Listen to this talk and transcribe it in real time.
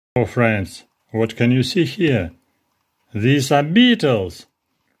Oh friends, what can you see here? These are beetles.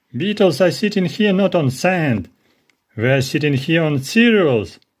 Beetles are sitting here not on sand. They are sitting here on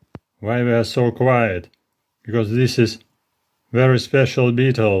cereals. Why they are so quiet? Because this is very special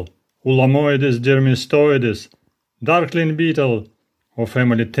beetle, Ulomoides dermestoides, darkling beetle of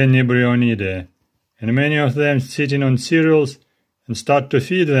family Tenebrionidae, and many of them sitting on cereals and start to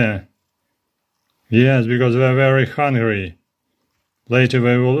feed them. Yes, because they are very hungry. Later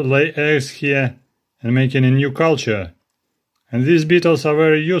they will lay eggs here and making a new culture. And these beetles are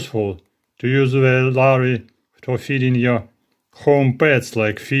very useful to use their larvae for feeding your home pets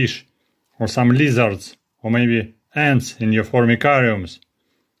like fish or some lizards or maybe ants in your formicariums.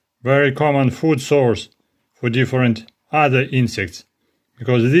 Very common food source for different other insects,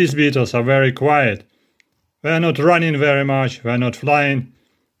 because these beetles are very quiet. They are not running very much, they are not flying,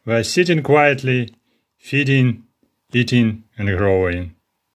 they are sitting quietly, feeding, eating and growing.